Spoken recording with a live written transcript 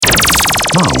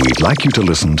Now we'd like you to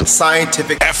listen to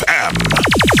Cyantific FM.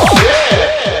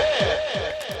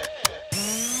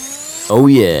 Oh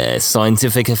yeah,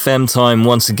 Cyantific FM time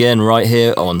once again right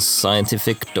here on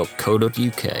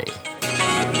cyantific.co.uk.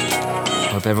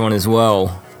 Hope everyone is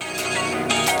well.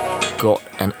 Got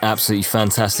an absolutely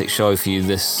fantastic show for you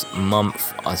this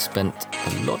month. I spent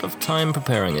a lot of time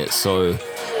preparing it, so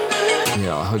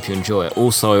yeah, I hope you enjoy it.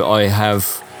 Also, I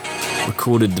have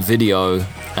recorded the video,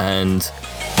 and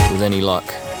with any luck,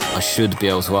 I should be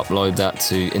able to upload that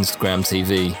to Instagram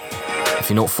TV. If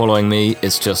you're not following me,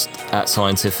 it's just at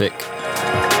Cyantific.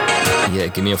 Yeah,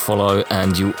 give me a follow.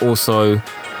 And you also,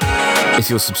 if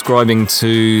you're subscribing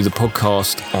to the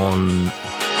podcast on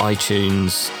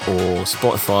iTunes or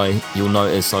Spotify, you'll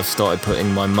notice I've started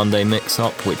putting my Monday mix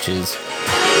up, which is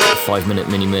a 5-minute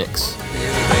mini mix,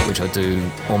 which I do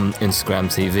on Instagram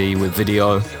TV with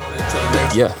video.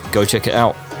 Yeah, go check it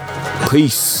out.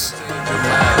 Peace.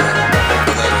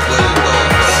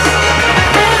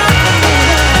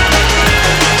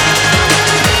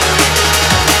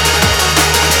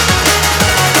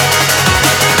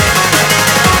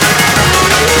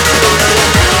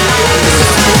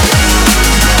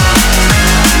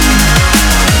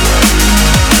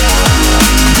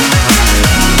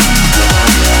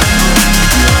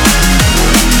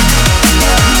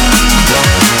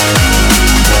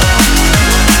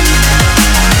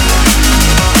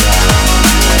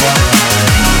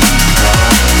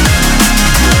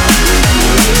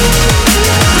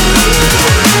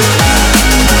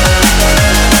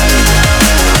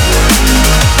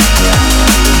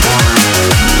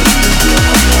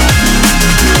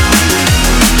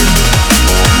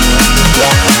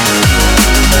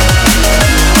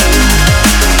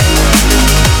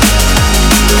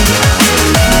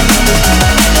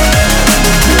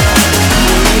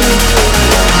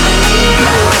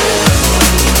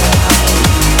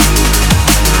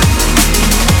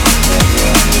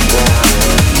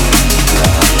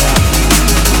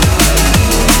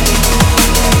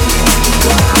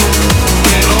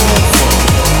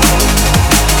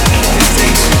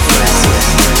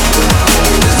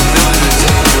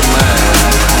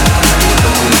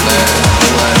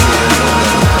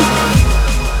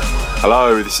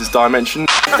 Hello, this is Dimension.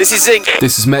 This is Zinc.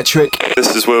 This is Metric.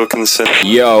 This is Wilkinson.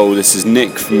 Yo, this is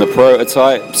Nick from the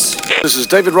Prototypes. This is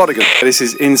David Rodigan. This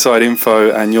is Inside Info,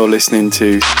 and you're listening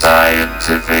to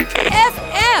Cyantific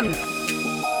FM.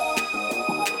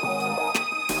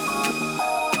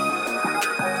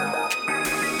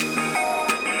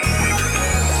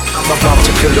 I'm about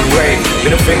to kill the wave,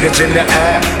 middle fingers in the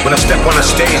air. When I step on a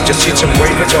stage, just see some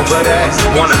ravers over there.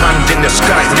 One hand in the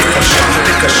sky, lick a shot,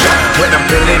 lick a shot. When I'm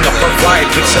building up a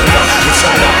vibe, it's a lot, it's a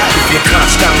lot. If you can't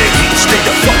stand the heat, stay the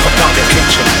fuck up out the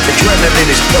kitchen. Adrenaline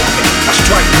is pumping, I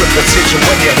strike with precision.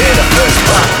 When you hear the first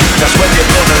bang, that's when you're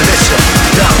gonna listen.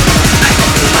 Down, I can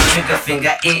feel my trigger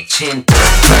finger itching.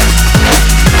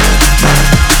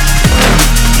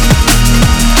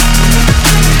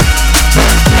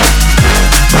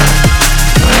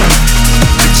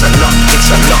 It's a lot, it's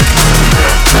a lot.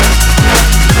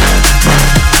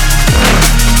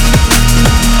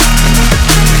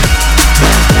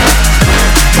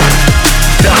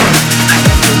 Down, I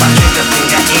can feel my trigger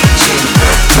finger itching.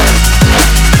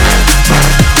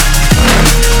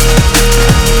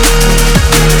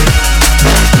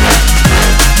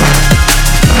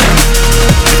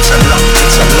 It's a lot,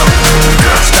 it's a lot.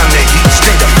 Can't stand the heat,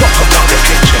 stay the fuck up out the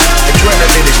kitchen.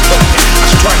 Adrenaline is pumping, I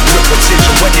strike with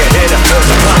precision. When you hear the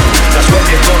first bang, that's when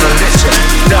you're gonna listen.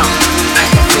 Now, I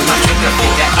can feel my trigger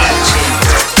finger itching.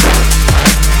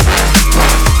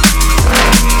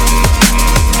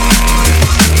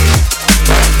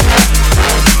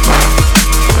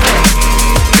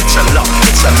 It's a lot,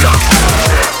 it's a lot.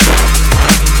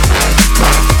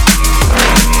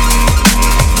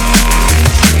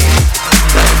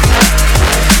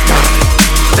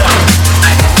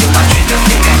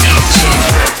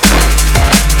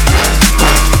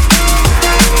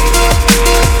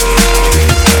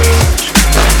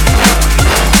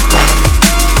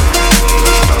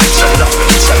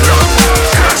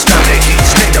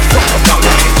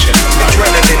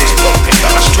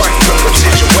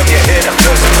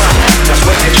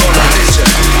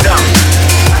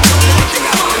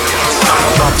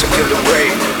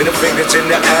 In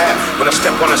the air, when I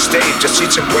step on a stage, just see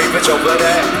some ravers over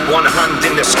there. One hand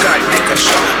in the sky, lick a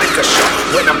shot, lick a shot.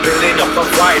 When I'm building up a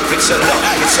vibe, it's a lot,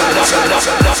 it's a lot, it's a lot, it's a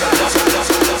lot, it's a lot.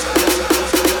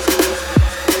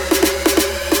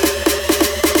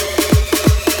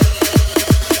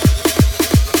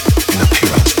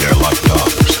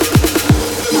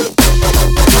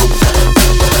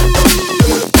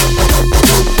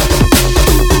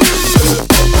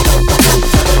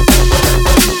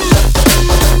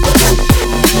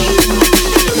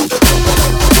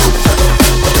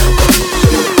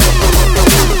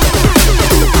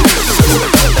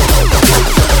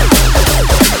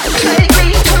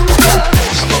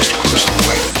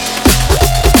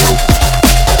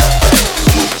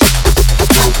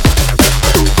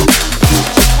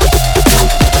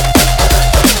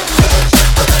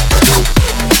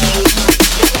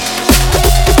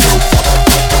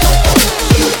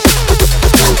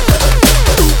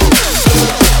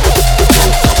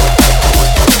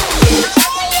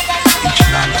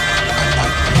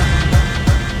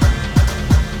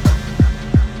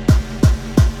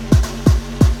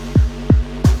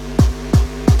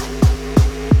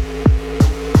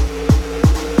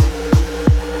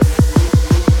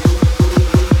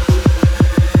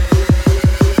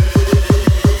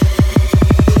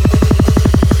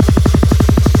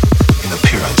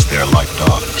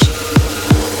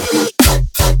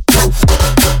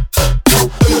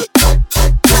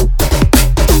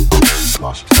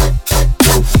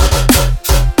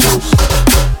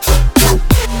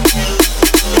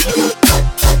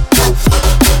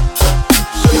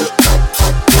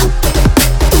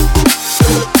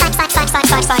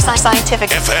 Cyantific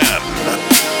FM.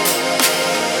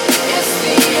 It's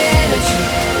the energy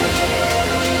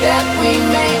that we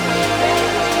make,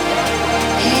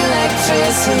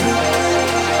 electricity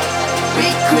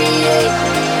we create.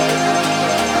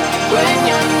 When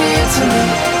you're near to me,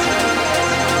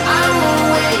 I'm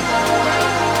awake.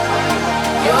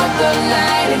 You're the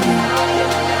light in me,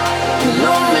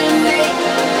 illuminate.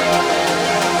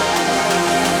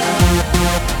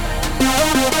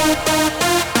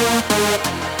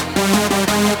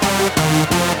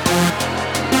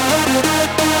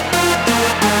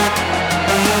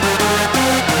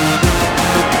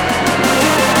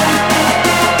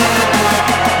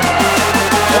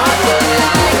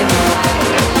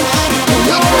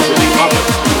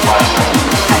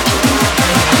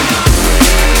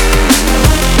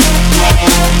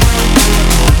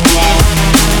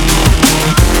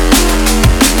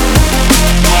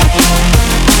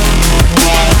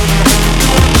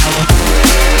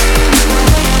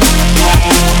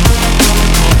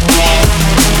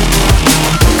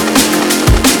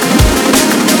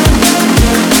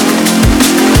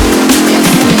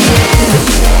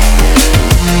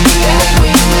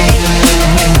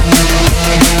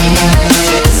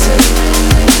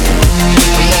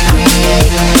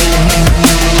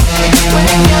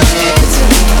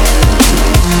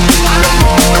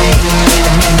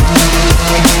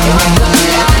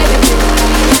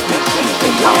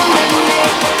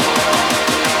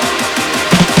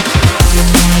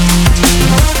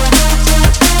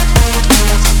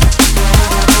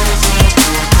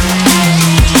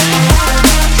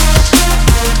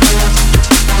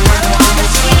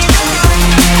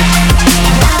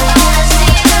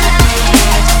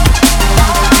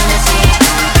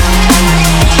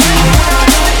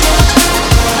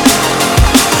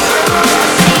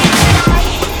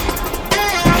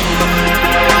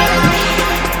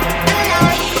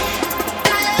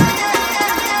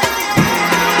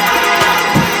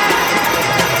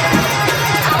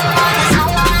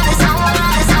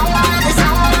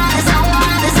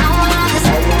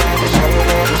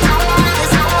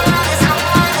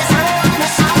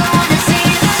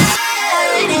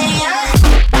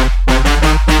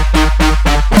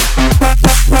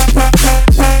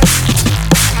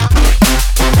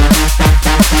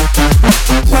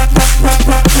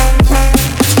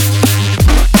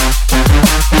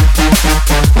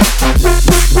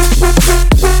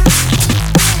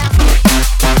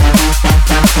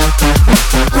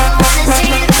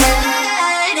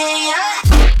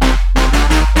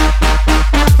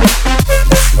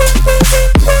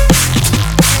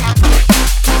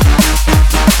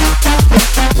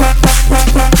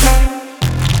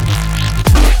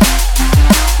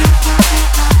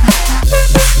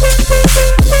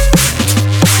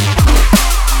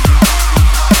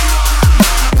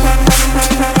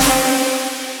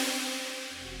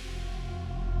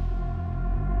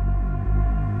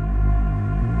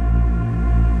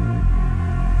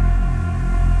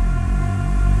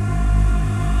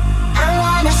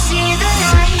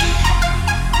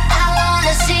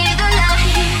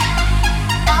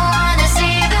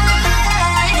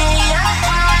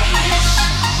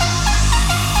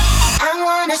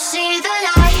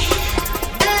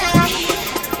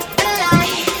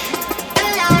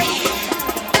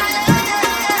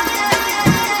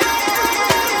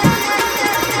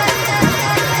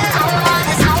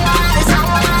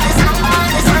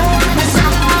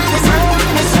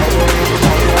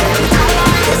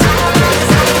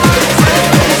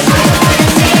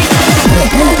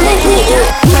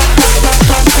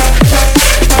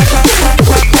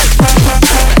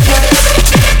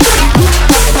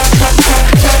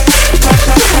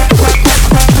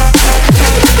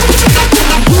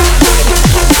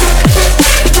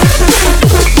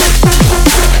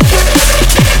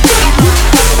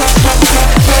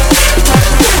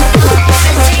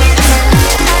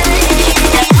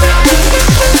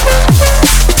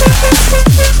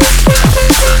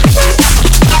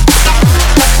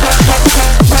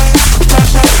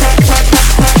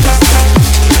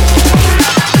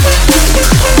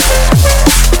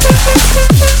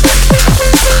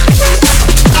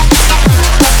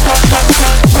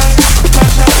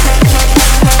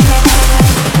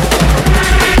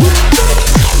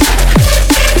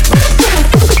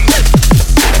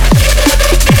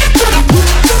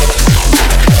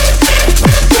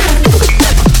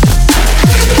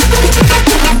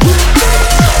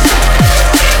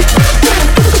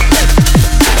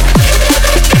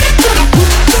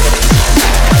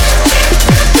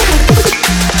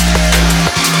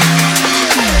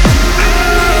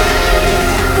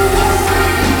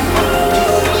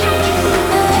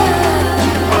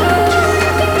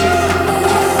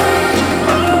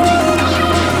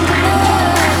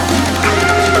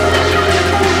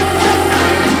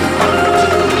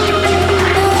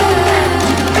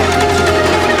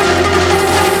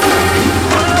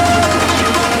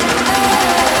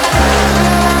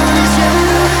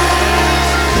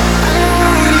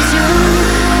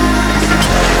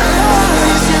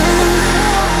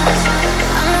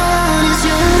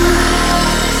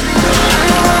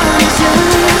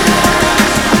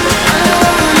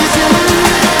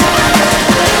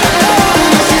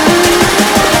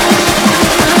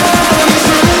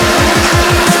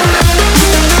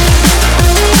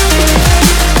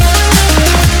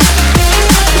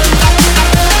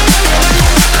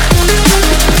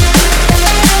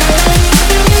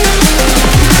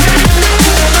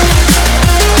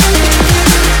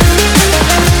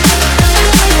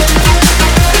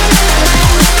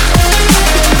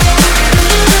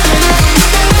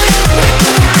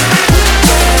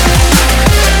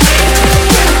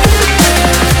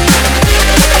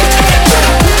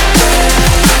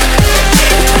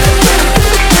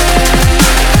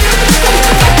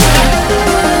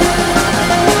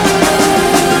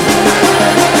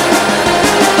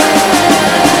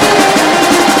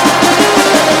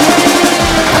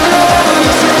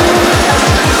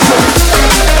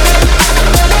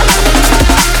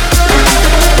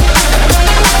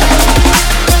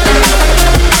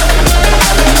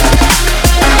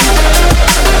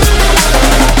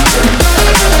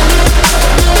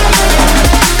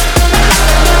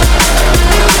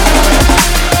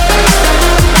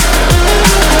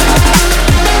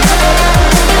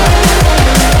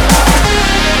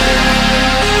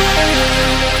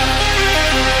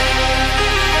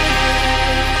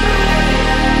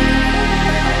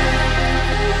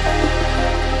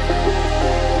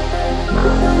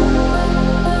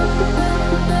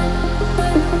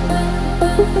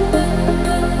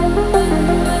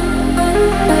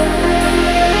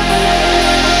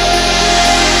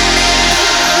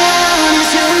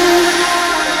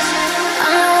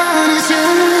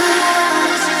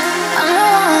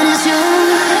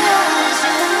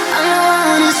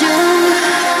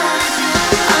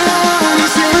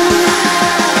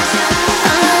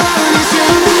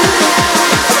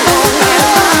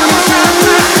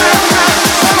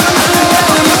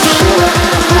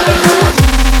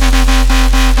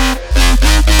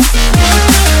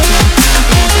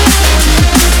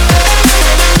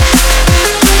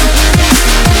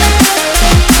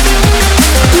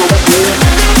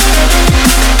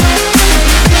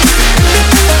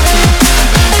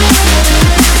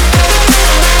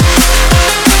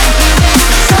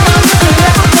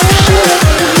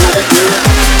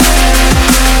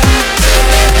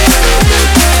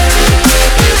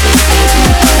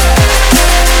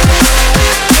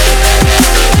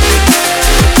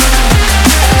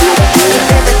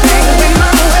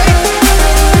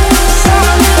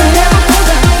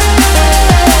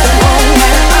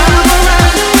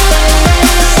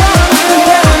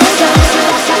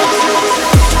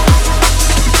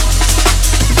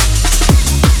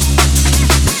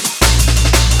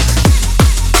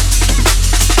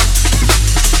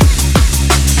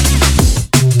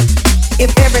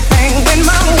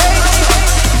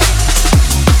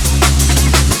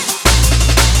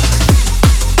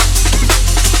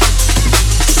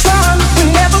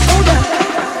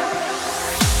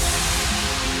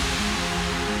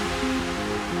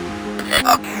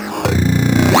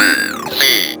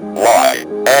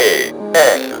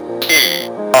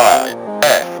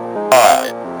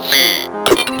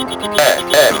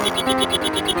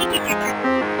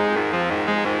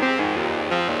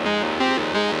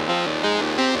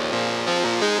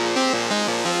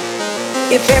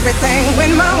 If everything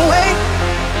went my way,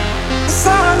 the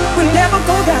sun would never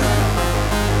go down.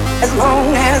 As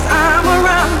long as I'm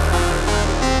around,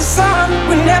 the sun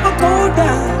would never go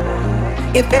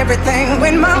down. If everything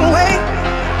went my way,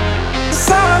 the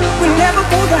sun would never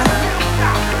go down.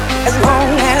 As long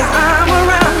as I'm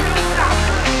around,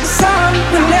 the sun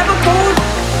would never go,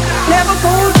 never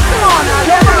go. Come on now,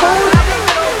 never go,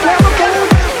 never go,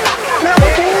 never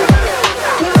go, never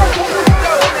go.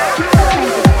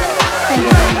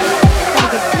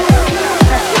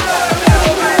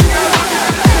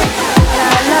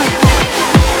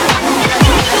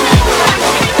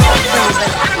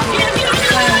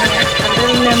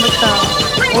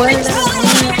 Hola,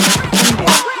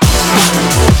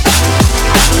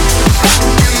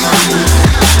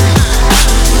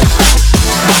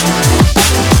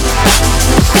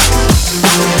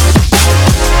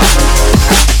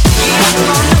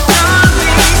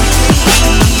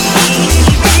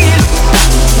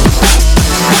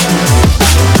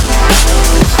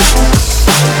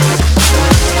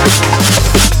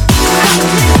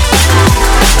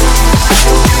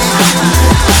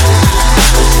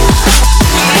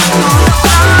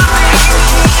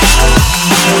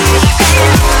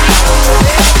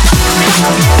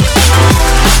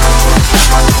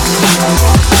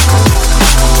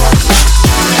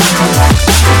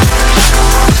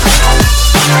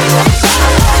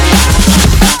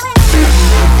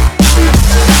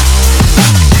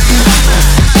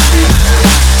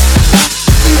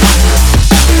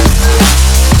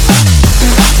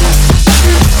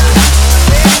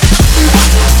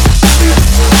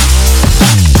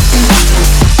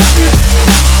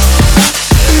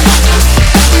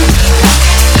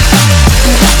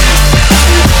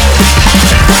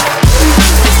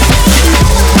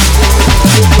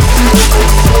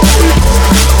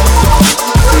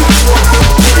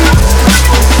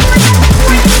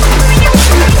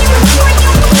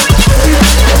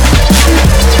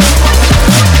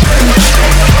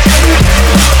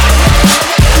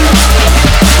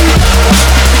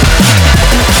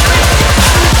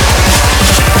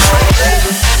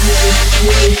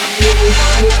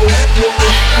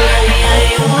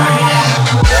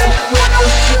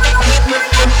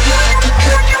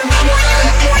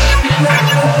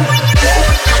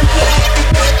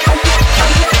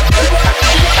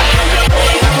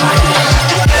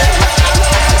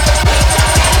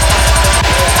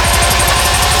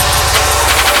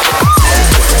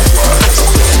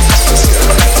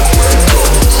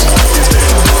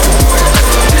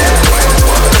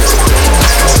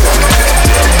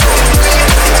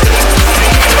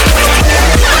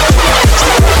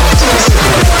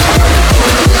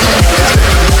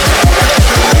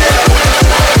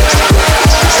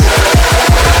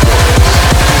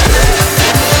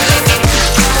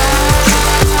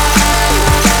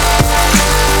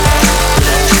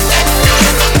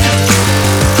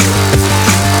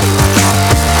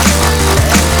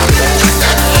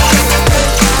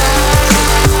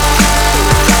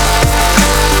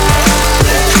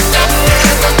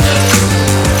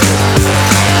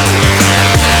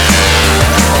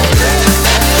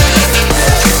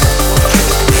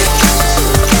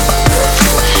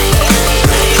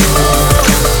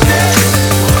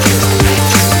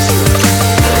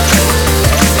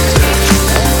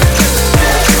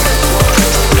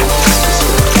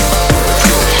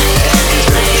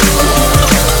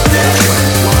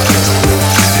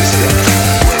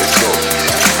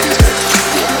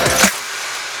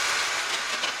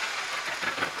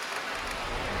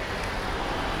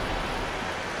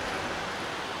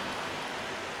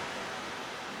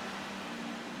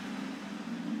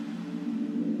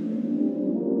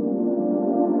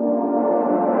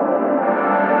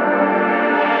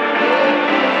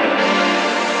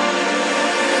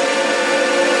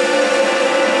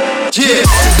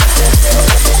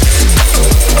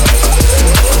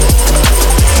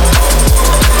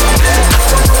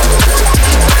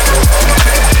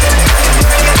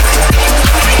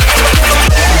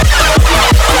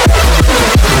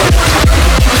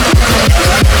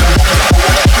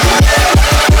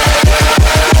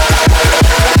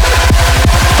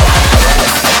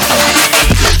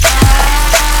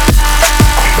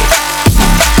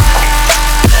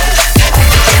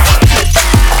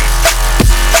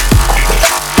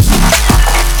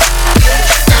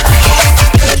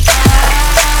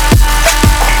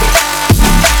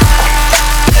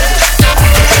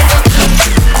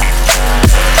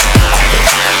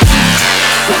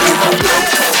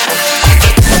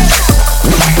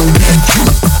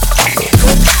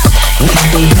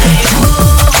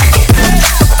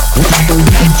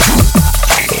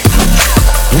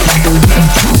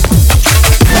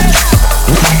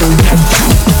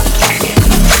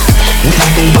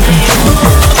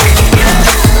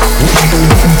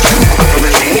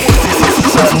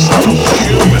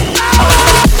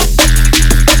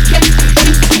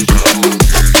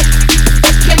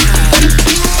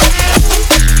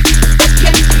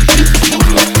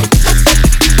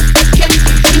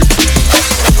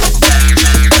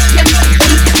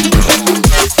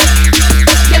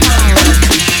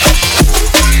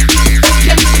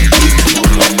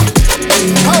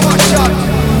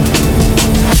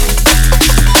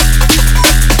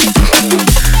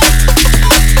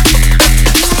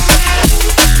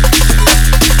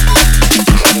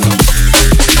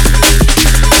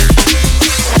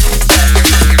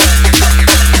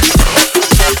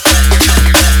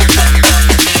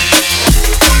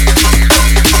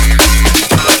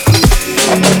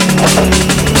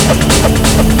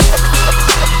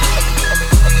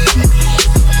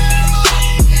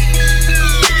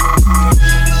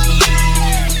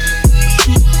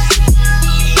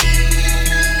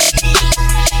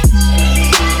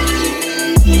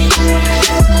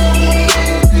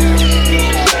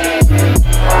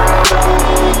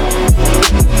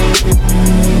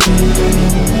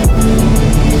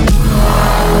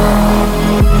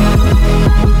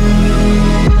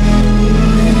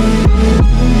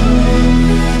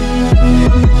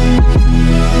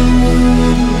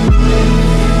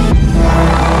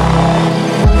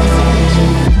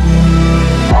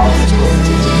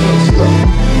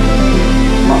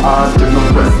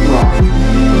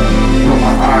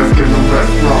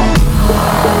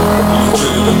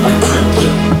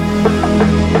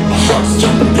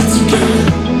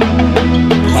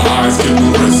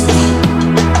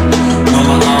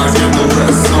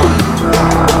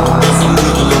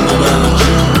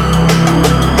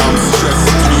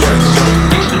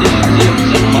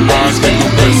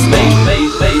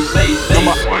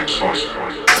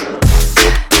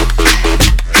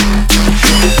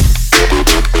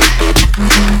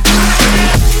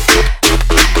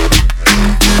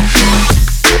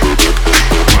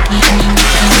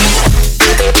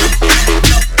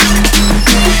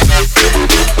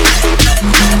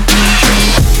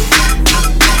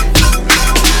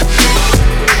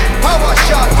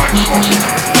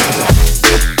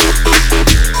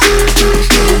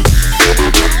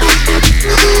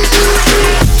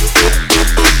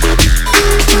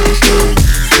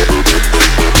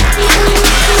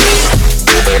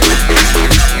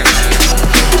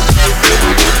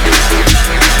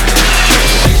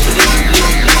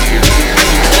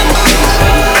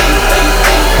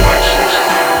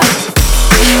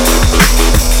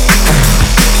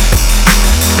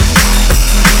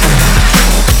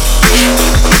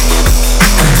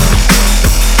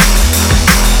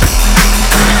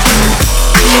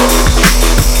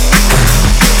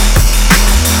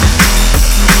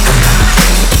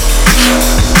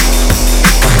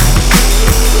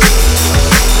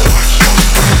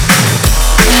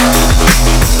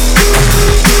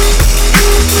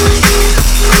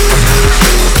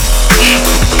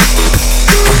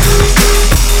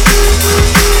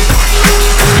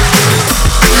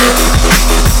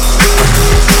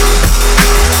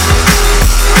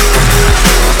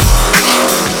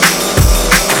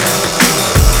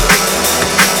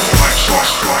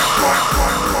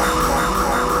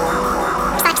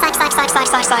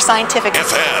 Cyantific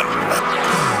FM.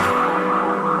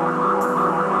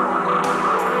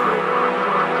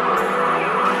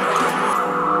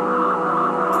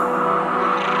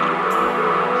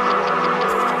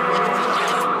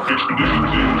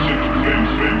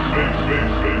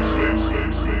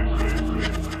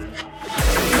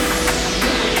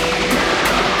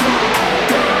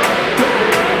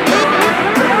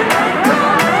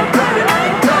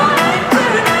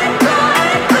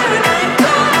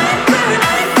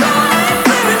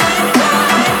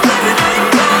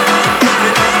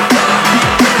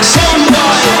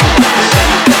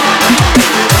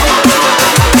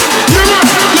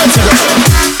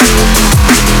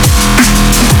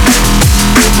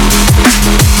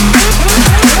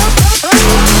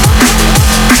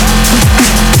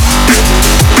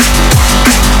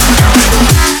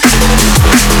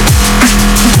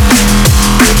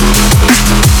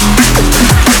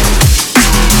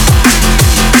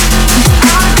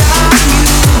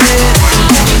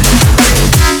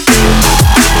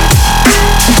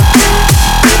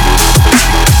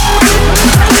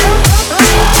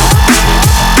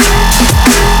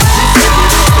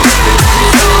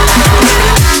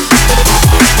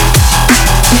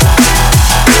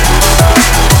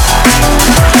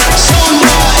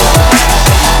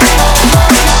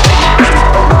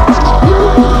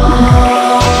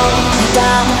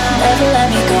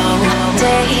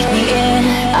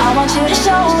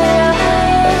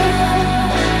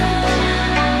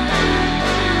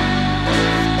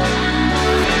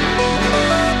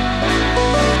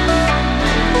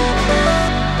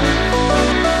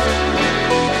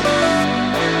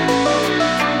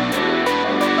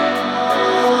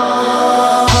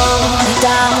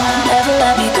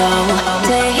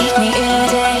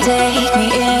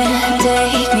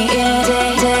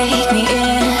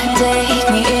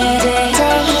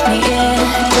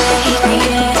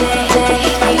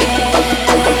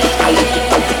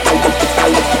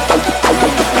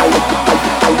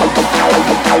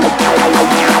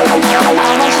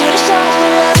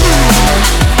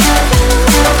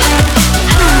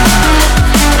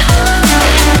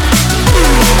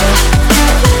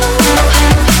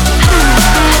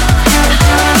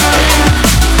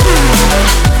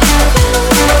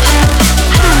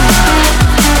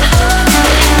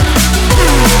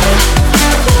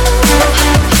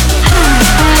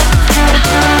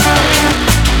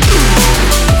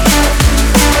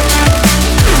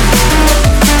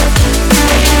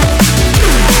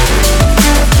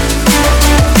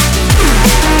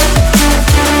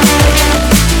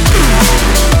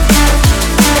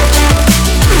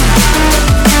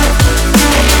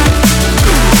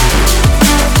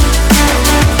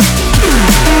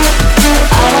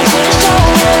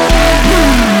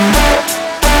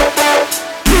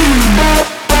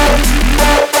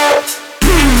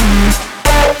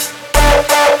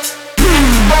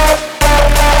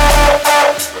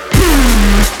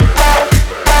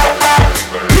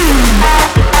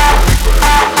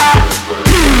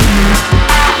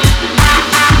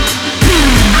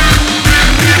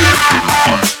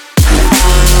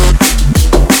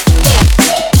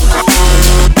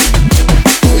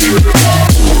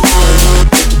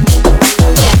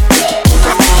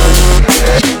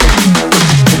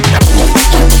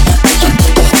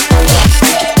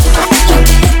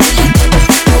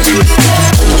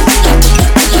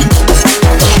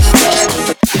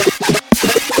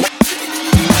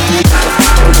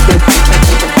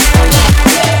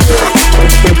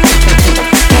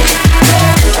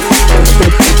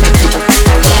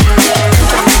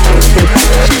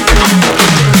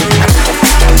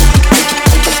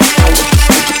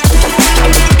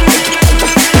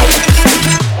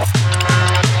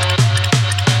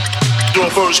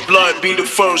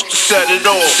 first to set it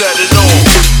off, set it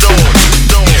off.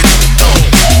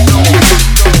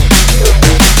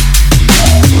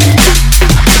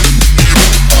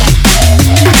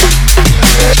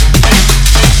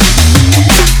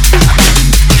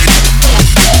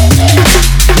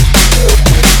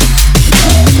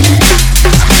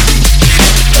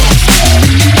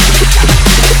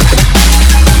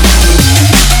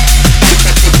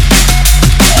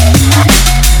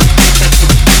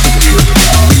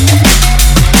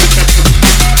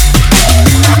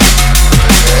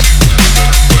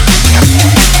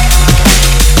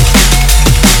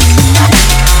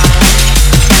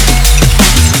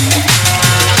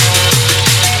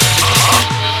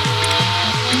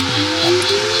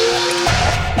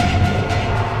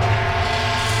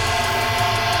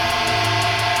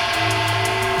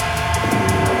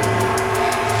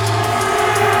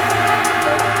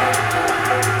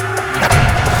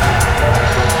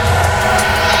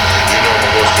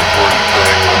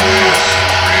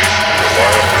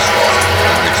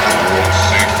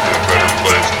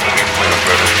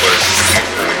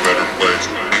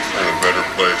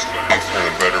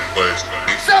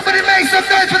 Somebody make some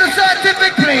noise for the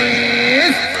Cyantific,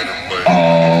 please.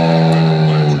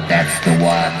 Oh, that's the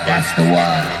one. That's the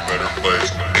one. Better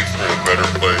place. Better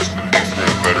place.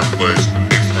 Better place. Better place.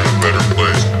 Better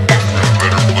place.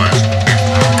 Better place.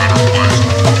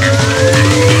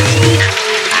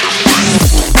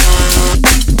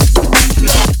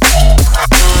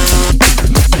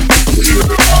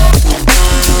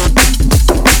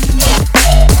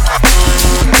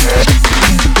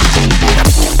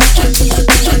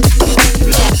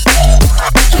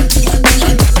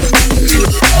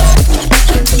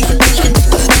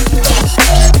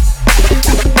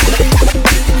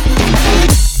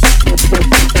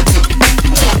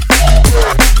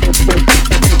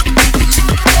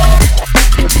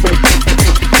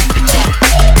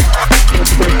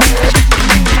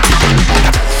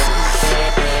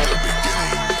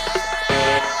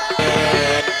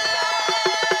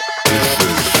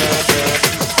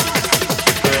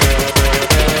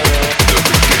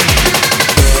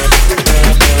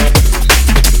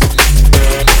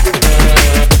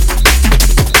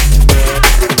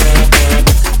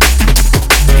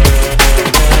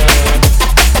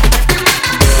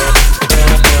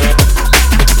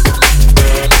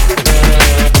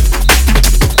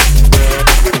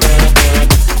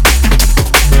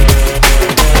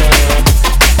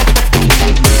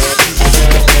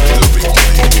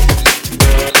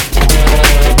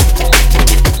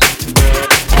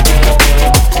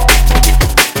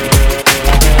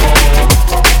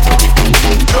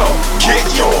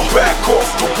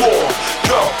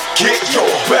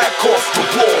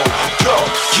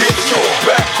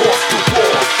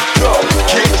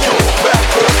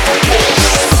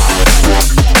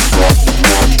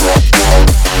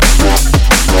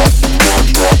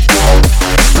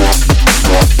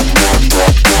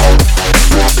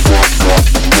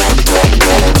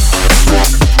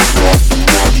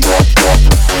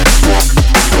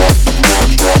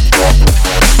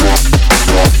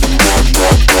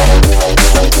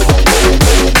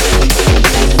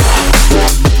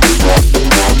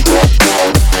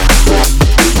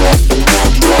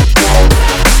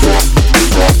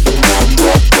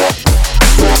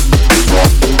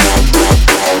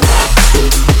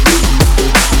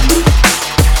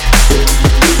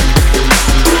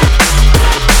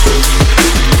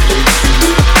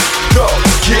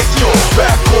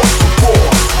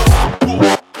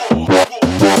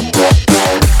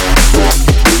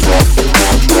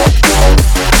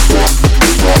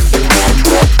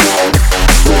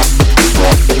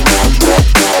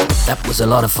 A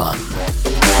lot of fun.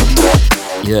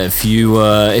 Yeah, if you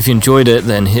enjoyed it,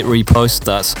 then hit repost.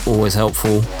 That's always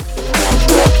helpful.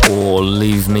 Or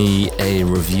leave me a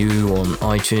review on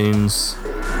iTunes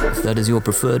if that is your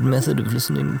preferred method of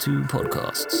listening to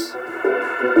podcasts.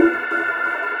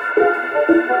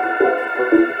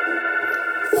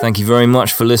 Thank you very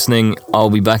much for listening.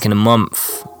 I'll be back in a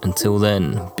month. Until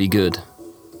then, be good.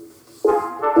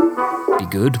 Be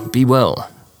good, be well.